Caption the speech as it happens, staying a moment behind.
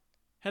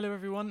Hello,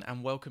 everyone,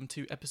 and welcome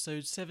to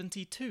episode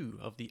 72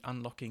 of the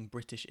Unlocking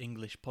British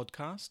English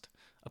podcast,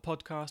 a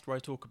podcast where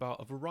I talk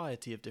about a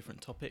variety of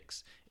different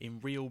topics in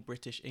real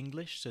British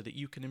English so that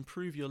you can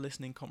improve your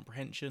listening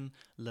comprehension,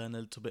 learn a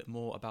little bit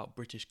more about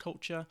British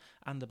culture,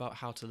 and about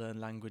how to learn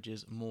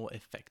languages more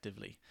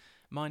effectively.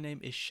 My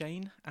name is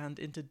Shane, and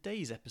in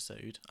today's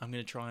episode, I'm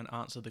going to try and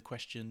answer the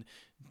question,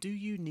 do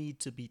you need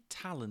to be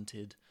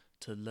talented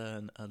to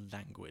learn a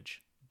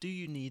language? Do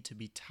you need to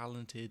be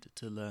talented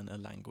to learn a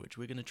language?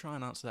 We're going to try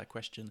and answer that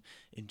question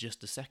in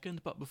just a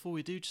second, but before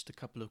we do, just a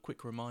couple of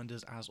quick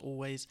reminders as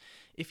always.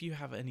 If you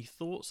have any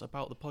thoughts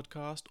about the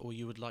podcast or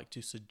you would like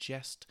to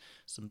suggest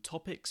some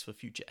topics for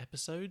future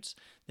episodes,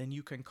 then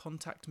you can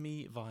contact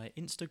me via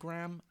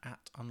Instagram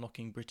at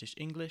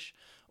unlockingbritishenglish,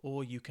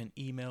 or you can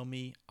email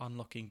me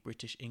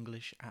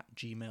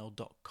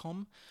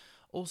unlockingbritishenglish@gmail.com.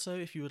 Also,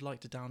 if you would like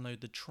to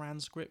download the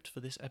transcript for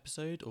this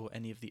episode or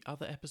any of the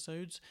other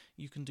episodes,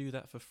 you can do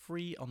that for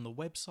free on the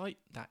website.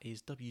 That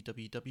is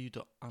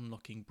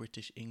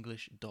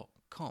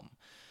www.unlockingbritishenglish.com.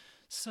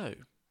 So,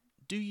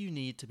 do you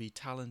need to be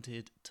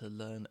talented to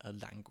learn a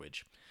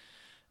language?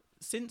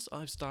 Since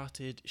I've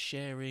started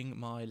sharing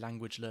my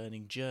language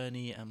learning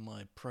journey and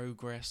my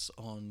progress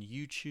on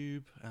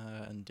YouTube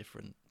and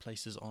different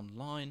places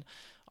online,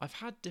 I've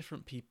had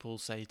different people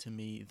say to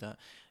me that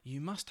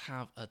you must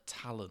have a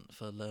talent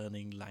for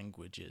learning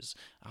languages.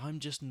 I'm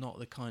just not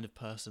the kind of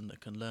person that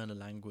can learn a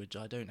language.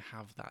 I don't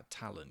have that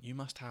talent. You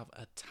must have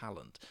a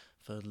talent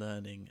for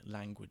learning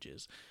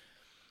languages.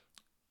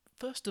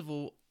 First of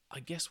all, I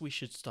guess we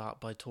should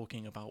start by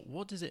talking about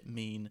what does it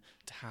mean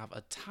to have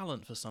a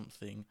talent for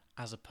something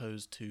as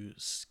opposed to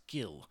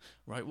skill,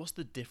 right? What's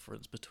the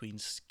difference between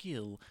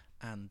skill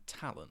and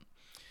talent?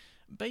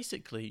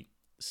 Basically,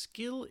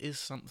 skill is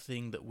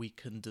something that we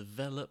can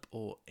develop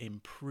or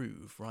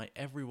improve, right?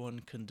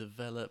 Everyone can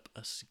develop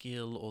a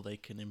skill or they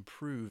can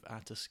improve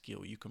at a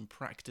skill. You can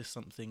practice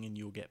something and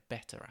you'll get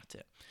better at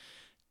it.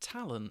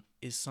 Talent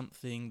is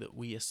something that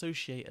we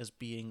associate as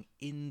being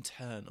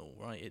internal,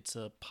 right? It's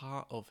a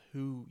part of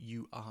who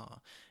you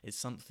are. It's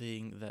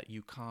something that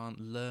you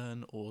can't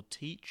learn or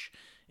teach.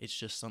 It's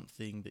just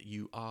something that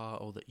you are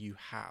or that you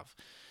have.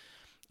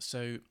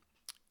 So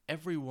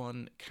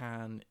everyone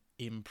can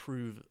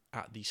improve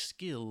at the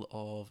skill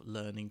of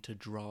learning to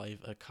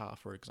drive a car,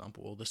 for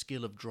example, or the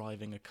skill of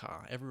driving a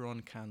car.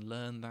 Everyone can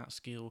learn that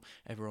skill.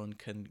 Everyone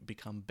can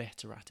become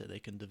better at it. They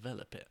can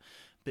develop it.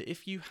 But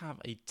if you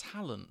have a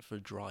talent for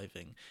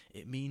driving,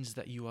 it means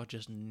that you are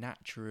just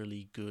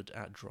naturally good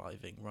at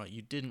driving, right?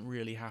 You didn't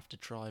really have to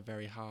try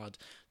very hard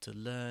to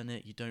learn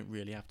it. You don't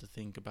really have to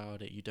think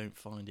about it. You don't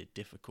find it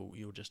difficult.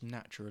 You're just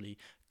naturally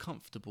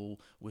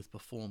comfortable with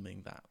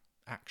performing that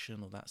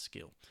action or that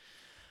skill.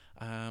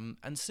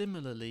 And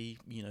similarly,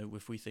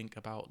 if we think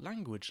about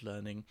language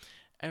learning,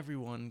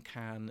 everyone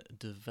can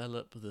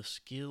develop the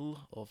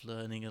skill of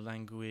learning a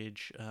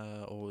language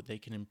or they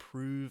can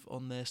improve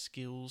on their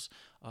skills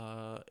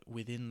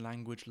within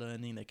language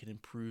learning. They can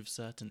improve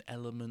certain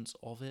elements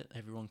of it.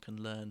 Everyone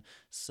can learn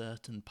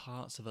certain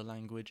parts of a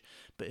language.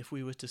 But if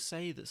we were to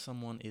say that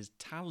someone is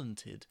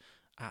talented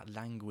at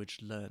language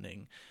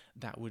learning,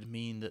 that would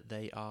mean that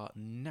they are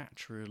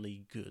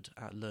naturally good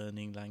at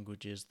learning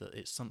languages, that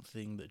it's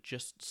something that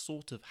just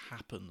sort of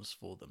happens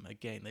for them.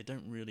 Again, they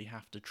don't really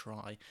have to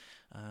try,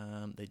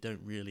 they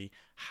don't really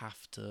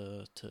have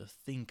to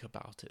think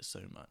about it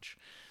so much.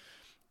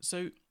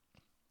 So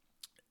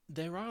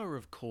there are,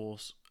 of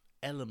course,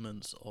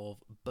 elements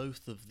of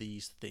both of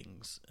these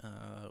things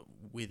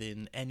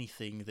within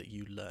anything that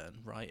you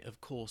learn, right?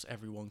 Of course,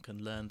 everyone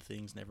can learn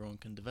things and everyone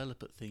can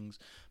develop at things,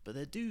 but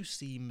there do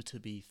seem to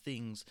be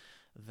things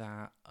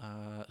that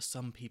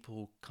some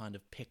people kind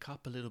of pick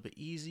up a little bit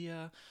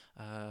easier.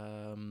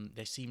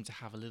 They seem to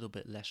have a little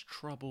bit less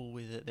trouble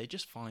with it. They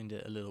just find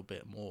it a little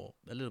bit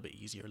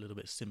easier, a little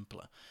bit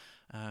simpler.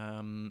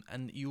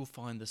 And you'll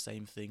find the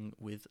same thing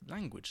with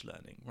language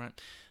learning, right?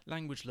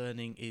 Language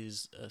learning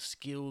is a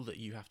skill that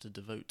you have to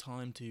devote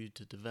time to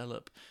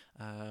develop,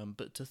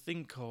 but to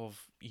think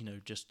of,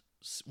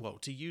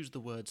 to use the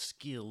word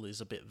skill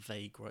is a bit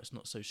vague, right? It's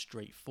not so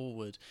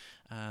straightforward.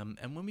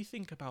 And when we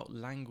think about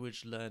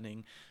language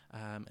learning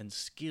and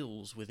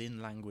skills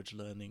within language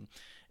learning,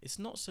 it's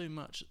not so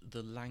much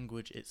the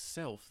language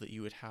itself that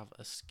you would have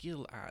a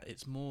skill at,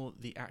 it's more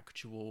the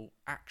actual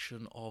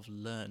action of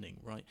learning,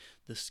 right?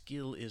 The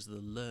skill is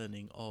the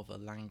learning of a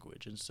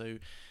language. And so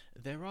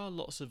there are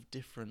lots of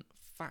different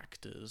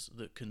factors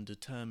that can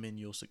determine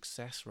your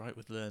success, right,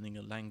 with learning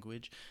a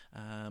language,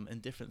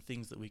 and different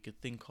things that we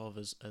could think of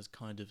as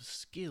kind of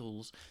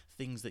skills,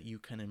 things that you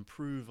can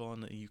improve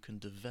on, that you can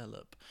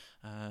develop.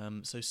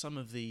 So some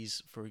of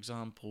these, for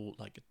example,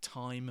 like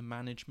time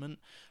management,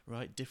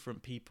 right?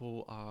 Different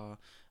people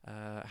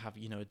have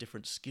a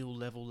different skill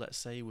level, let's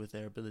say, with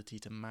their ability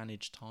to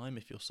manage time.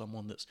 If you're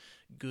someone that's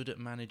good at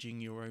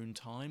managing your own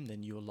time,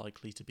 then you're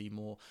likely to be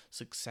more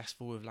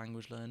successful with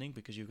language learning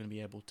because you're going to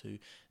be able to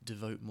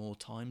devote more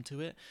time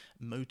to it.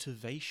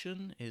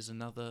 Motivation is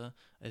another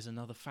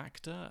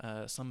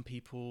factor. Some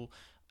people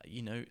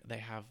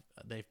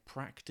they've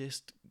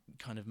practiced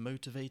kind of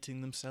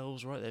motivating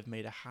themselves, right? They've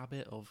made a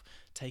habit of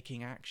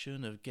taking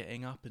action, of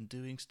getting up and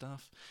doing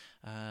stuff.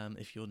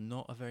 If you're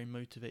not a very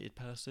motivated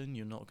person,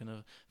 you're not going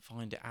to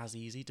find it as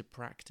easy to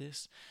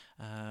practice.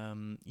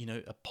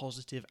 A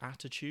positive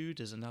attitude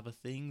is another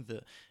thing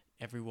that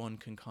everyone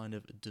can kind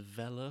of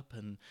develop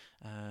and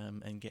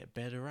get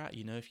better at.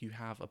 If you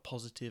have a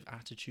positive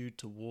attitude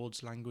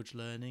towards language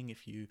learning,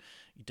 if you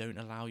don't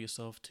allow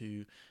yourself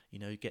to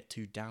get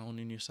too down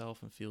in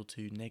yourself and feel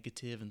too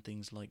negative and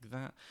things like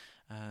that,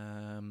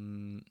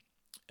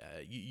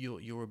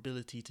 your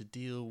ability to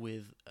deal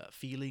with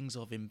feelings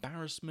of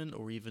embarrassment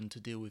or even to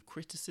deal with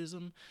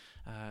criticism,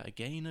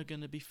 again, are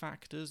going to be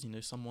factors.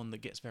 Someone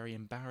that gets very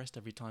embarrassed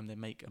every time they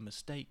make a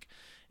mistake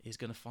is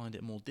going to find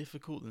it more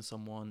difficult than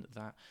someone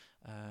that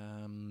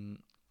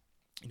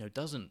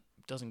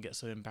doesn't get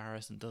so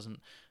embarrassed and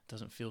doesn't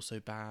feel so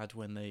bad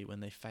when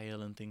they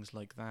fail and things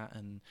like that.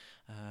 And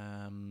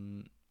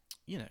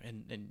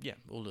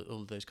all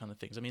of those kind of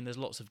things. I mean, there's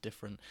lots of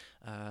different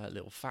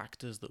little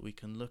factors that we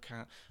can look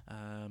at.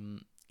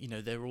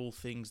 They're all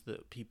things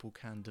that people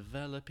can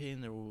develop in.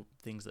 They're all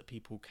things that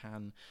people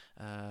can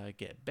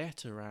get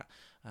better at.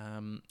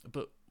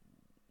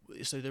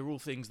 So they're all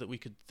things that we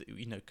could,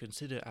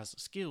 consider as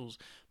skills.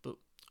 But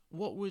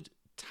what would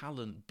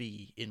talent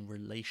be in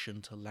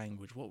relation to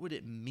language? What would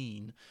it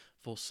mean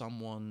for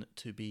someone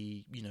to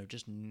be,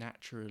 just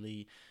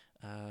naturally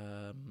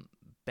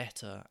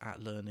better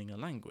at learning a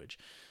language?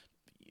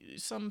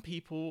 Some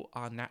people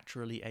are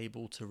naturally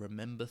able to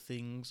remember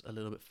things a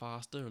little bit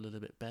faster, a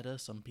little bit better.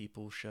 Some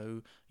people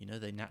show,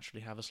 they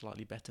naturally have a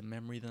slightly better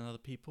memory than other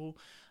people.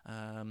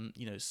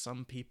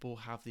 Some people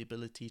have the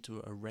ability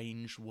to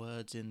arrange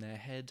words in their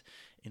head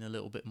in a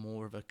little bit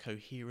more of a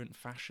coherent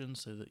fashion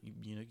so that,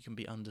 you can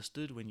be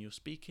understood when you're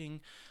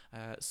speaking.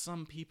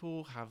 Some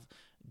people have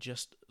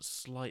just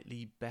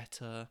slightly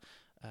better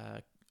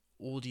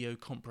audio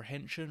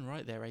comprehension,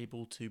 right? They're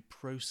able to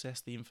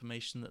process the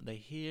information that they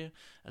hear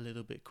a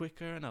little bit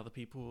quicker, and other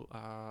people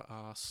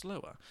are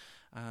slower.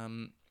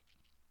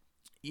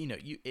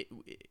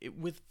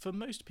 For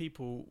most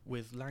people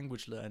with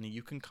language learning,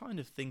 you can kind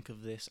of think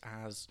of this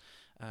as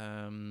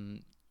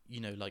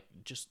like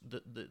just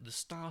the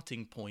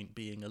starting point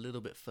being a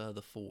little bit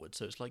further forward.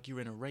 So it's like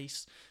you're in a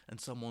race and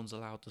someone's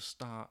allowed to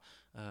start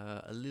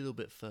a little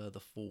bit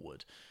further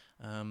forward.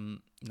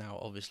 Now,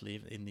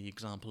 obviously, in the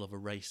example of a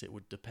race, it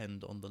would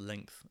depend on the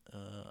length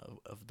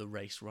of the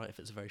race, right? If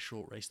it's a very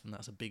short race, then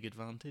that's a big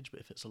advantage. But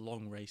if it's a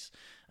long race,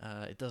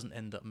 it doesn't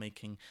end up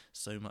making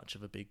so much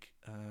of a big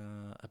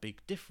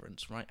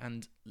difference, right?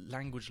 And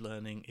language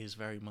learning is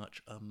very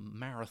much a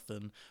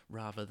marathon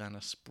rather than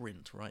a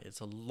sprint, right?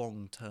 It's a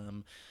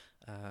long-term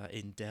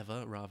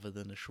endeavor rather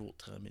than a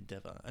short-term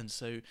endeavor. And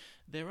so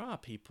there are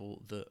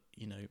people that,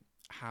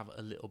 have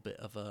a little bit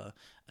of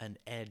an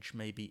edge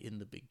maybe in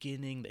the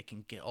beginning. They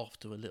can get off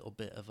to a little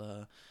bit of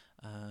a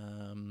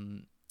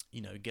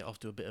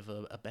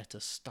better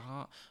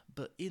start,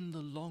 but in the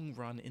long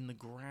run, in the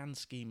grand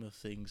scheme of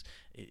things,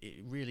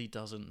 it really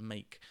doesn't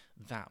make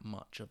that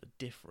much of a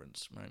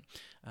difference, right?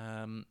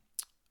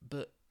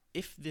 But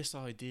if this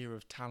idea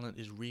of talent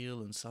is real,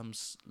 and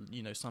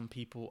some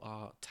people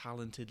are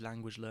talented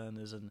language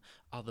learners and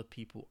other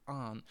people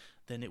aren't,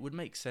 then it would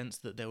make sense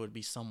that there would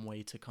be some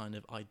way to kind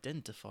of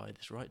identify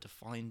this, right? To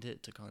find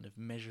it, to kind of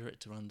measure it,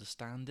 to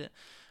understand it.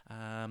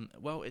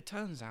 Well, it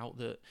turns out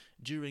that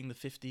during the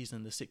 50s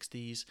and the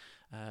 60s,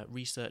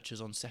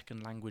 researchers on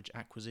second language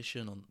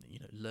acquisition, on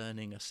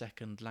learning a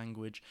second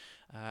language,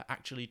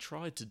 actually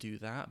tried to do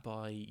that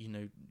by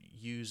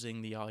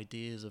using the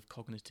ideas of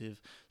cognitive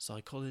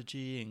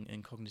psychology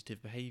and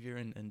cognitive behavior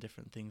and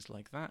different things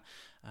like that.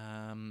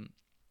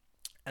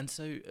 And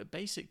so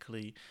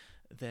basically,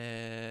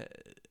 their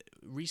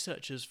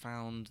researchers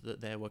found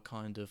that there were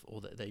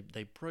that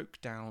they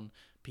broke down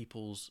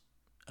people's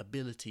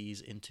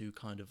abilities into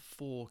kind of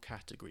 4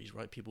 categories,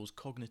 right? People's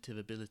cognitive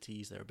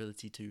abilities, their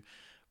ability to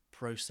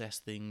process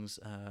things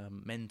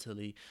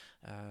mentally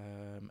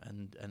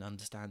and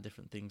understand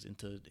different things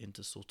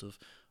into sort of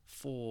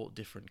 4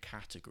 different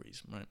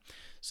categories, right?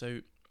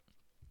 So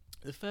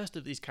the first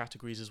of these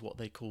categories is what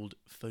they called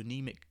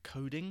phonemic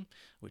coding,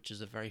 which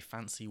is a very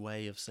fancy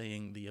way of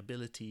saying the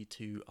ability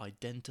to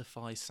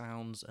identify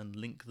sounds and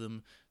link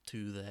them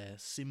to their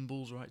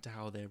symbols, right, to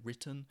how they're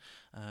written,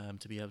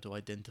 to be able to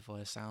identify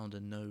a sound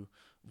and know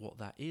what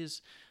that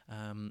is.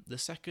 The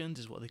second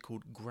is what they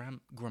called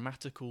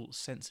grammatical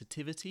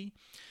sensitivity,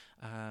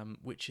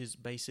 which is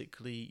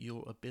basically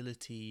your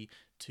ability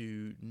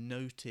to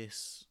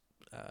notice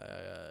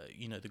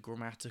the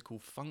grammatical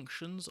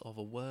functions of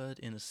a word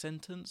in a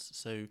sentence.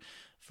 So,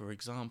 for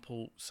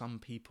example, some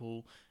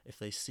people, if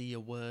they see a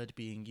word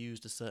being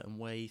used a certain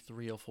way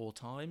 3 or 4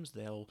 times,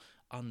 they'll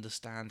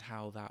understand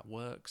how that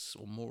works,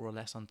 or more or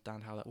less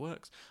understand how that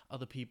works.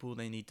 Other people,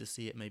 they need to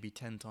see it maybe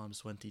 10 times,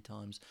 20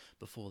 times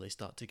before they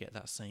start to get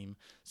that same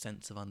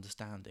sense of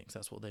understanding. So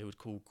that's what they would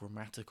call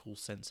grammatical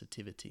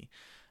sensitivity.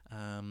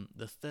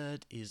 The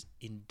third is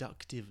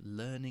inductive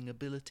learning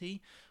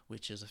ability,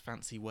 which is a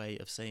fancy way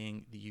of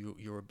saying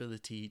your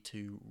ability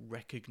to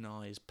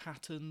recognize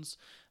patterns,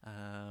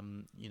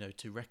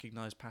 to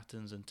recognize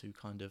patterns and to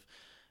kind of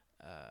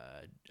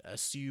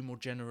assume or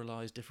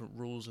generalize different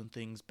rules and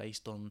things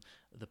based on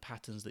the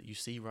patterns that you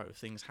see, right? If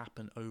things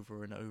happen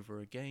over and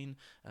over again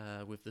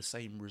with the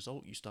same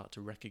result, you start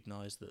to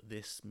recognize that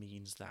this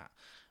means that.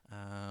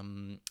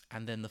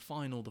 And then the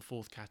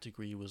fourth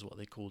category was what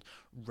they called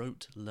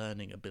rote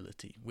learning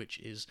ability, which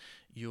is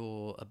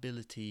your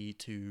ability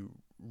to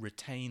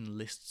retain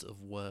lists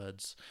of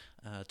words,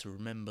 to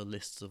remember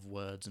lists of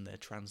words and their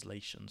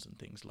translations and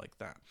things like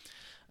that.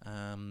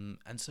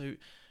 And so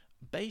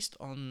based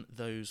on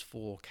those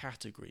four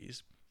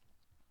categories,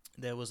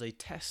 there was a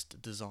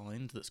test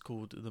designed that's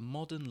called the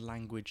Modern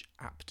Language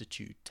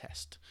Aptitude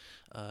Test,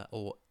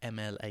 or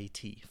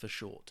MLAT for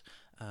short.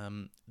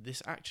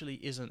 This actually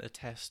isn't a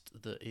test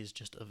that is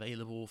just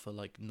available for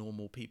like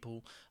normal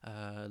people,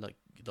 like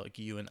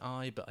you and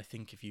I. But I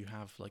think if you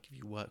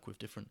work with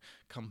different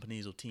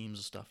companies or teams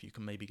or stuff, you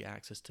can maybe get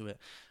access to it.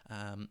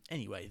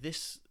 Anyway,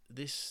 this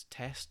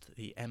test,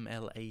 the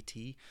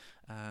MLAT,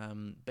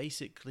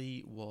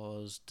 basically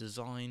was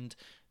designed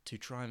to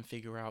try and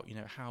figure out,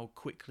 how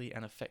quickly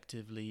and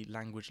effectively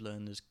language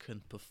learners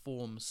can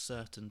perform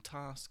certain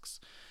tasks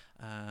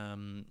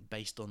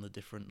based on the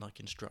different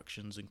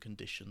instructions and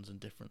conditions and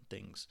different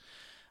things.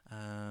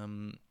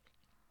 And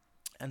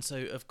so,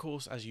 of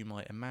course, as you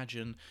might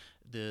imagine,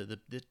 the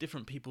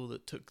different people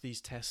that took these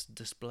tests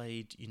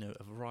displayed,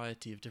 a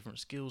variety of different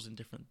skills and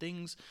different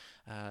things.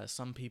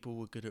 Some people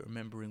were good at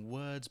remembering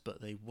words, but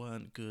they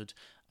weren't good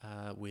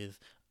with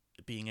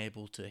being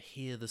able to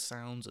hear the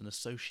sounds and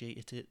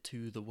associate it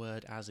to the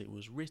word as it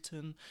was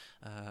written.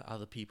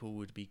 Other people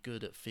would be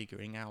good at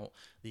figuring out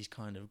these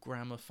kind of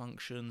grammar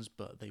functions,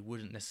 but they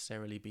wouldn't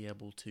necessarily be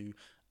able to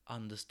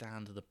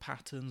understand the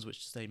patterns,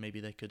 which say maybe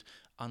they could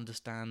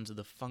understand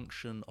the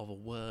function of a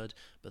word,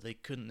 but they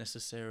couldn't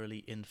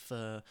necessarily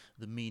infer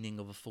the meaning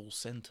of a full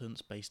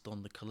sentence based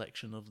on the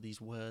collection of these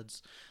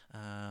words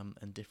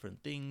and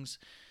different things.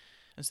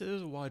 And so there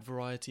was a wide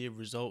variety of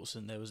results,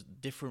 and there was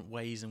different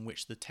ways in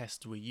which the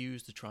tests were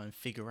used to try and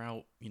figure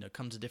out,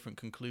 come to different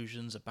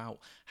conclusions about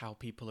how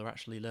people are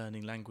actually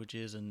learning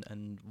languages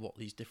and what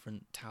these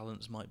different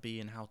talents might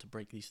be and how to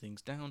break these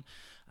things down.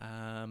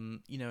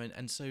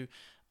 And so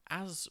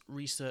as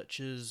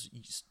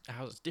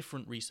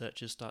different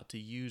researchers start to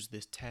use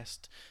this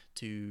test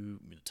to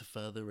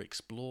further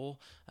explore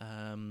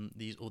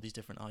these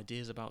different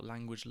ideas about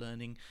language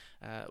learning,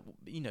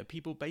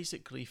 people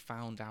basically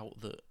found out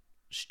that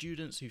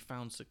students who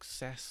found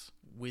success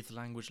with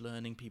language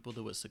learning, people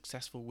that were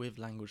successful with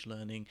language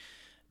learning,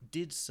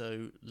 did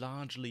so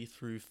largely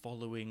through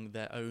following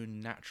their own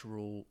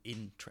natural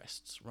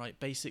interests, right?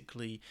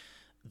 Basically,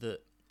 that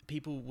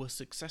people were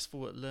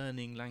successful at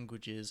learning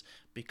languages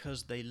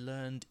because they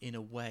learned in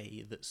a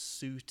way that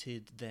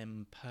suited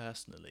them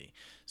personally.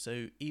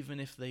 So even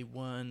if they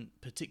weren't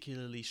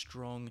particularly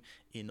strong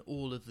in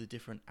all of the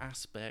different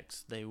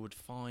aspects, they would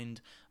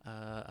find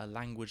a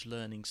language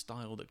learning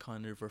style that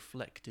kind of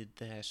reflected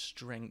their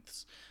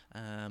strengths,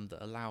 that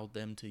allowed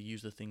them to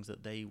use the things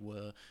that they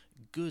were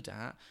good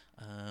at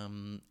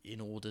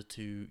in order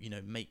to,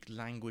 make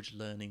language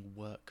learning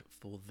work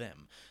for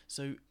them.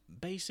 So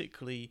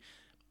basically,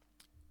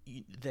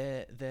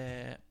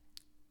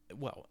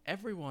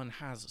 everyone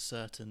has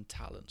certain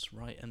talents,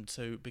 right? And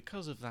so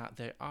because of that,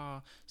 there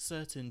are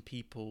certain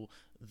people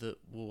that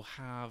will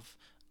have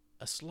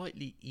a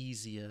slightly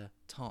easier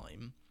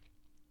time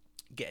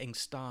getting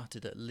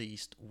started, at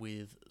least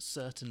with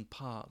certain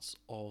parts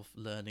of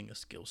learning a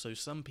skill. So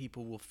some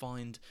people will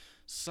find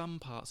some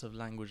parts of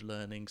language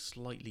learning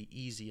slightly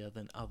easier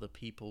than other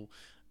people,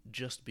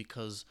 just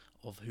because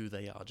of who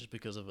they are, just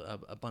because of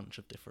a bunch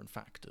of different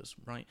factors,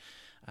 right?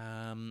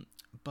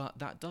 But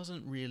that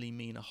doesn't really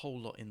mean a whole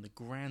lot in the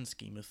grand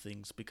scheme of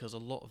things, because a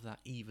lot of that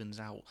evens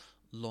out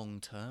long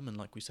term. And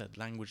like we said,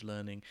 language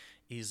learning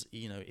is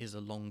a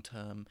long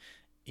term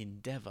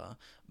endeavor.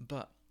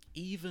 But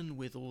even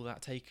with all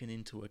that taken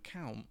into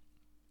account,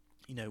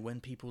 when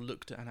people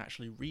looked at and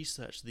actually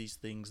researched these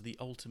things,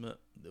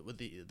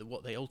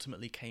 what they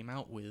ultimately came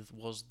out with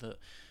was that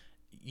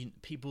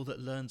people that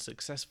learned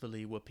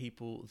successfully were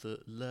people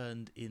that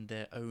learned in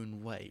their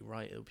own way,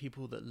 right?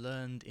 People that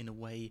learned in a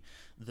way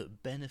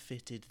that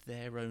benefited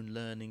their own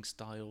learning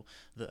style,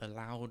 that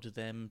allowed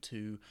them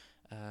to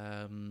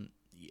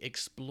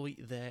exploit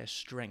their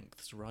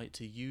strengths, right?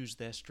 To use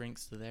their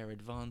strengths to their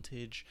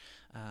advantage,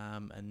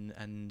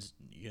 and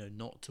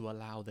not to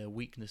allow their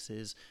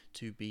weaknesses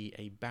to be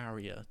a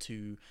barrier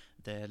to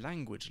their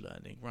language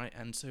learning, right?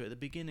 And so at the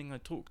beginning I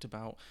talked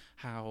about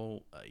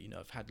how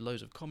I've had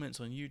loads of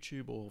comments on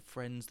YouTube, or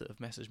friends that have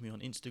messaged me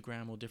on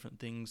Instagram or different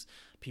things,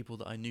 people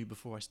that I knew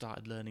before I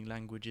started learning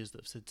languages,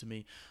 that have said to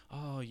me,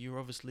 oh, you're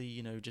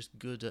obviously just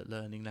good at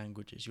learning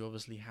languages, you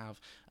obviously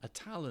have a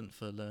talent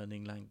for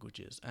learning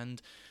languages.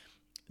 And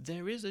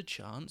there is a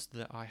chance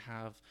that I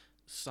have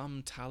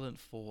some talent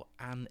for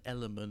an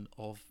element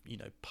of,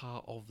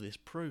 part of this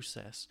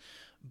process.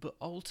 But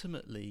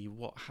ultimately,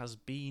 what has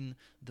been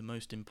the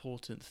most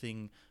important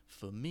thing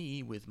for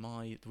me with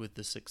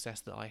the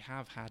success that I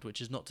have had,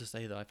 which is not to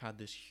say that I've had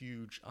this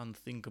huge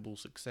unthinkable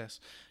success.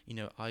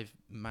 I've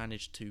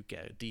managed to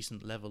get a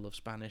decent level of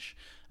Spanish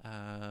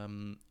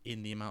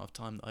in the amount of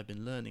time that I've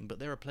been learning, but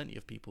there are plenty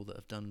of people that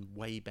have done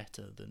way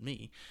better than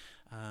me.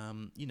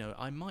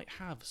 I might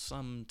have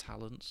some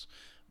talents,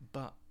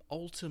 but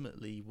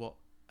ultimately what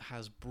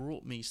has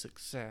brought me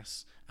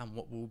success, and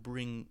what will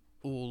bring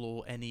all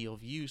or any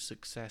of you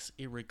success,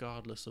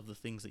 irregardless of the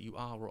things that you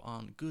are or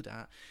aren't good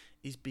at,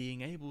 is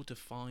being able to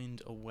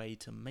find a way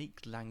to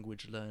make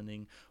language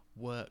learning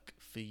work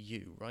for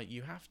you, right?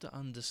 You have to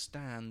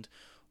understand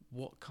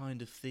what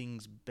kind of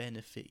things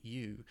benefit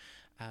you,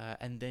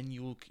 and then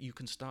you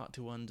can start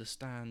to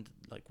understand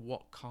like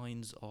what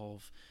kinds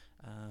of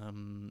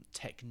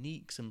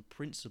techniques and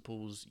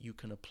principles you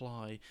can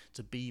apply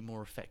to be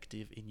more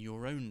effective in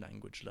your own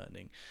language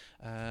learning.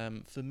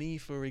 For me,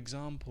 for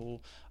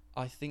example,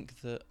 I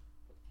think that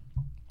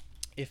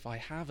if I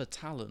have a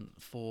talent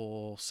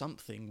for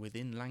something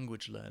within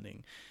language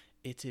learning,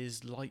 it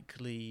is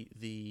likely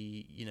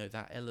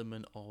that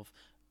element of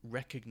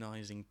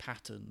recognizing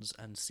patterns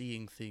and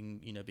seeing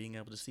being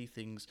able to see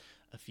things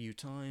a few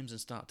times and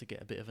start to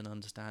get a bit of an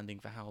understanding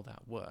for how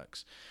that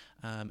works.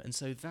 And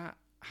so that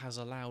has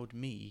allowed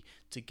me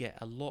to get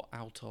a lot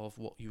out of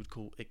what you would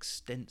call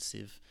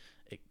extensive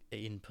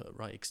input,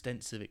 right?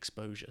 Extensive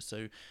exposure.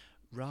 So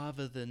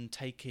rather than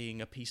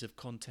taking a piece of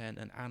content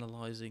and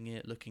analyzing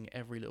it, looking at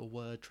every little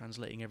word,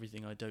 translating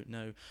everything I don't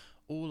know,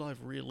 all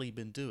I've really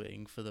been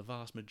doing for the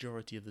vast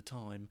majority of the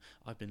time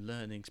I've been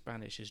learning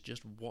Spanish is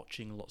just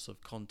watching lots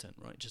of content,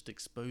 right? Just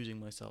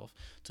exposing myself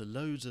to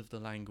loads of the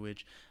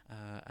language,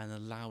 and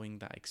allowing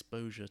that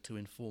exposure to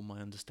inform my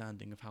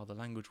understanding of how the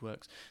language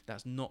works.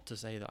 That's not to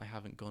say that I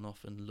haven't gone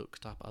off and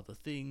looked up other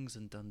things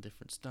and done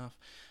different stuff,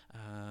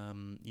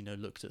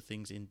 looked at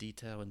things in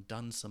detail and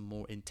done some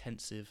more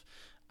intensive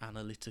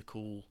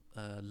analytical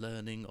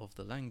learning of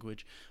the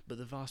language, but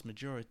the vast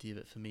majority of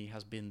it for me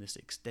has been this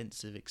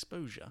extensive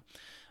exposure.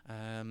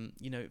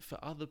 For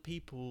other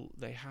people,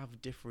 they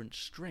have different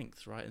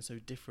strengths, right? And so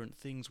different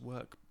things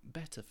work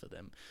better for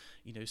them.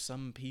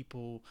 Some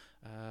people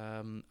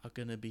are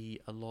going to be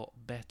a lot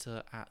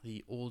better at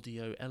the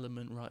audio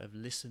element, right, of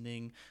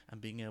listening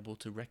and being able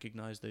to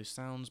recognize those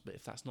sounds. But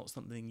if that's not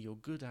something you're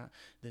good at,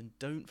 then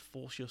don't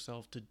force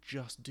yourself to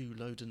just do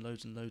loads and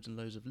loads and loads and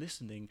loads of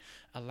listening.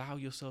 Allow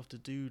yourself to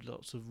do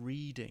lots of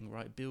reading,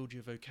 right? Build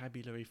your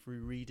vocabulary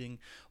through reading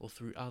or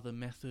through other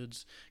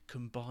methods.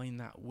 Combine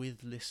that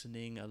with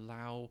listening.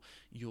 Allow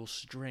your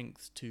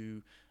strength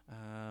to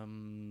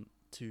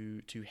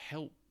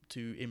help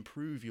to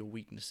improve your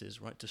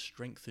weaknesses, right? To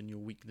strengthen your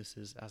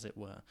weaknesses, as it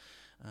were.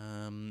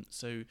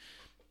 So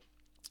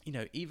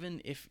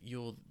even if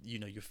you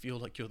feel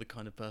like you're the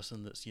kind of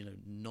person that's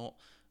not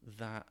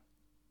that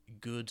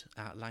good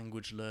at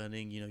language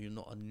learning, you're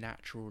not a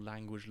natural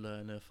language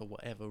learner for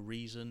whatever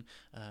reason,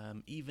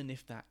 even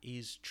if that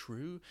is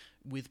true,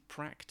 with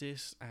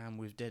practice and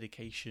with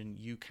dedication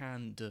you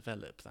can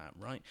develop that,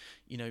 right?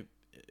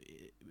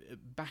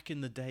 Back in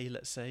the day,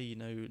 let's say,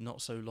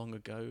 not so long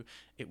ago,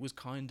 it was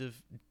kind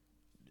of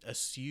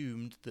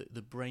assumed that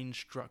the brain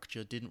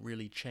structure didn't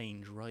really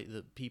change, right?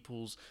 That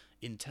people's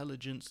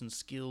intelligence and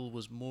skill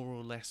was more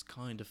or less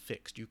kind of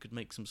fixed. You could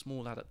make some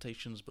small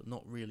adaptations, but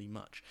not really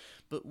much.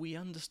 But we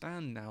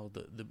understand now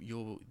that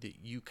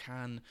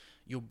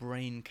your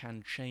brain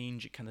can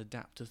change. It can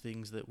adapt to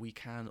things that we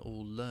can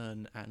all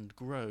learn and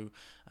grow,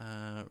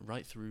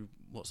 right, through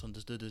what's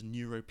understood as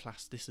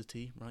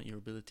neuroplasticity, right? Your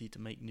ability to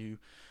make new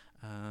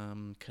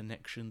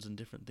connections and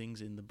different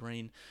things in the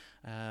brain.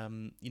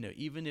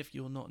 Even if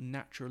you're not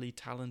naturally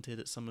talented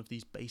at some of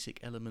these basic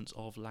elements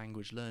of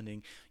language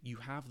learning, you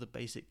have the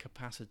basic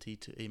capacity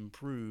to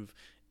improve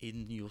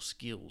in your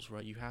skills,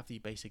 right? You have the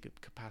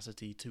basic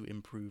capacity to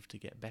improve, to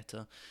get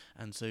better.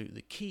 And so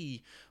the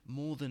key,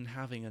 more than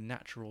having a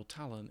natural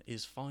talent,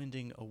 is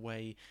finding a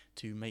way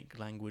to make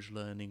language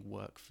learning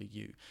work for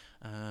you.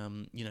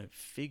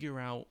 Figure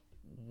out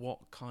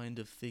what kind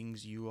of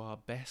things you are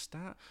best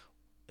at.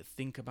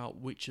 Think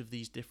about which of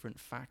these different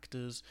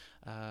factors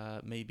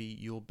maybe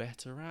you're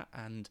better at,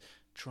 and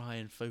try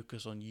and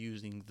focus on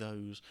using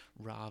those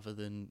rather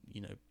than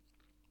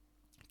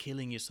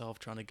killing yourself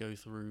trying to go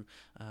through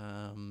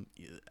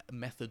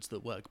methods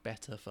that work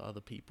better for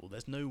other people.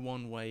 There's no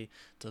one way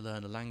to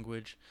learn a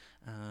language,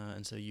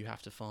 and so you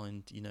have to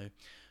find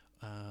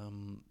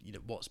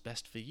what's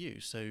best for you.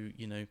 So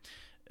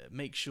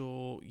make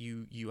sure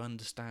you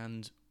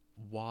understand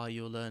why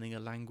you're learning a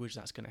language.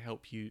 That's going to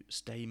help you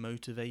stay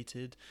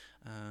motivated.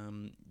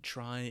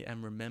 Try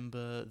and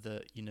remember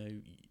that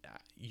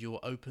your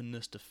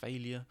openness to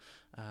failure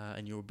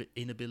and your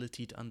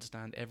inability to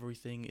understand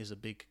everything is a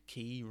big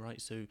key,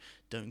 right? So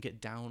don't get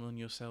down on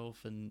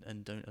yourself, and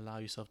don't allow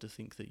yourself to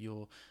think that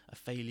you're a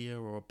failure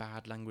or a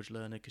bad language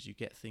learner because you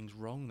get things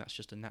wrong. That's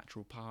just a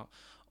natural part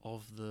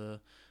of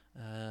the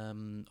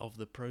of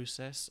the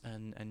process,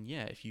 and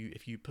yeah, if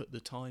you put the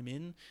time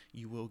in,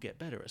 you will get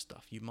better at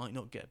stuff. You might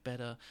not get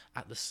better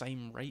at the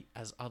same rate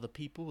as other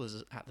people,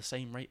 as at the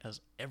same rate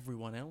as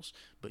everyone else,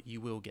 but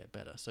you will get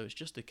better. So it's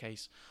just a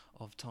case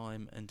of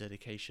time and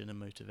dedication and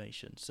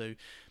motivation. So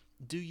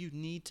do you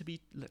need to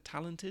be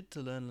talented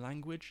to learn a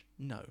language?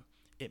 No.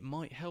 It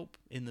might help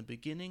in the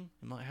beginning,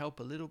 it might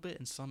help a little bit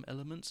in some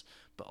elements,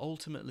 but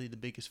ultimately the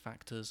biggest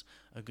factors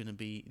are going to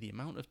be the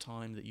amount of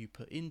time that you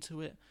put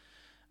into it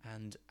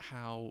and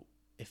how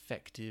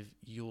effective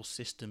your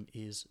system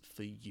is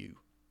for you.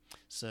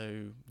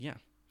 So, yeah,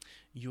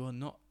 you are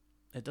not,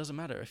 it doesn't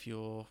matter if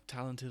you're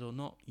talented or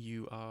not,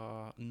 you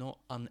are not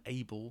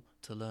unable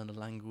to learn a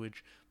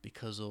language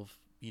because of,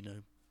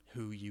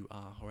 who you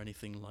are or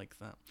anything like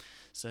that.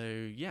 So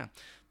yeah,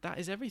 that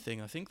is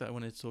everything I think that I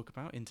wanted to talk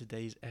about in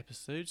today's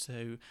episode.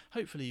 So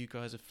hopefully you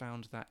guys have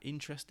found that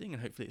interesting,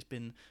 and hopefully it's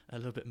been a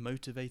little bit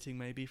motivating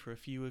maybe for a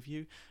few of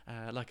you.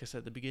 Like I said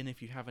at the beginning,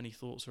 if you have any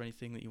thoughts or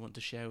anything that you want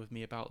to share with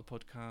me about the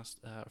podcast,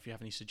 or if you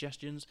have any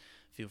suggestions,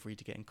 feel free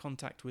to get in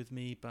contact with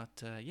me.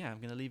 But yeah, I'm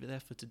going to leave it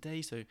there for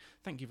today. So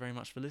thank you very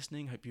much for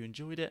listening. Hope you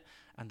enjoyed it,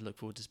 and look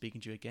forward to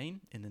speaking to you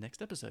again in the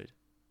next episode.